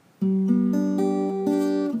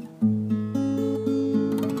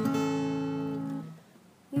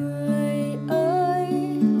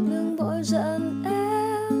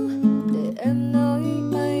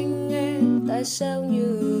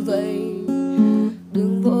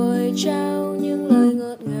trao những lời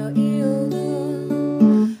ngọt ngào yêu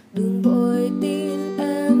thương. Đừng vội tin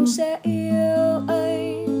em sẽ yêu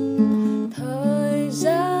anh. Thời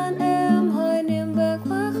gian em hoài niệm về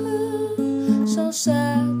quá khứ, xót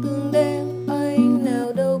xa từng đêm anh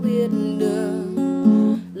nào đâu biết được.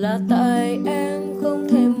 Là tại em không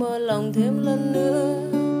thể mở lòng thêm lần nữa.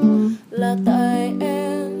 Là tại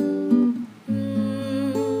em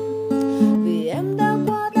vì em đã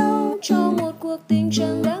quá đau cho một cuộc tình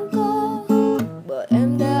chẳng đáng có. Bởi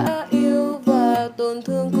em đã yêu và tổn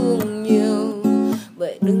thương cùng nhiều.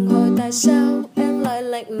 Vậy đừng hỏi tại sao em lại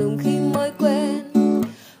lạnh lùng khi mới quen.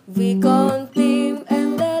 Vì con tim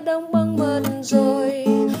em đã đóng băng mất rồi.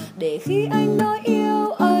 Để khi anh nói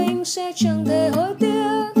yêu anh sẽ chẳng thể hối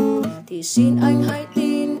tiếc, thì xin anh hãy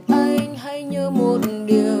tin anh, hãy nhớ một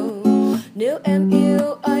điều. Nếu em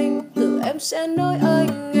yêu anh, tự em sẽ nói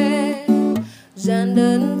anh nghe. Giản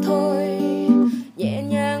đơn thôi,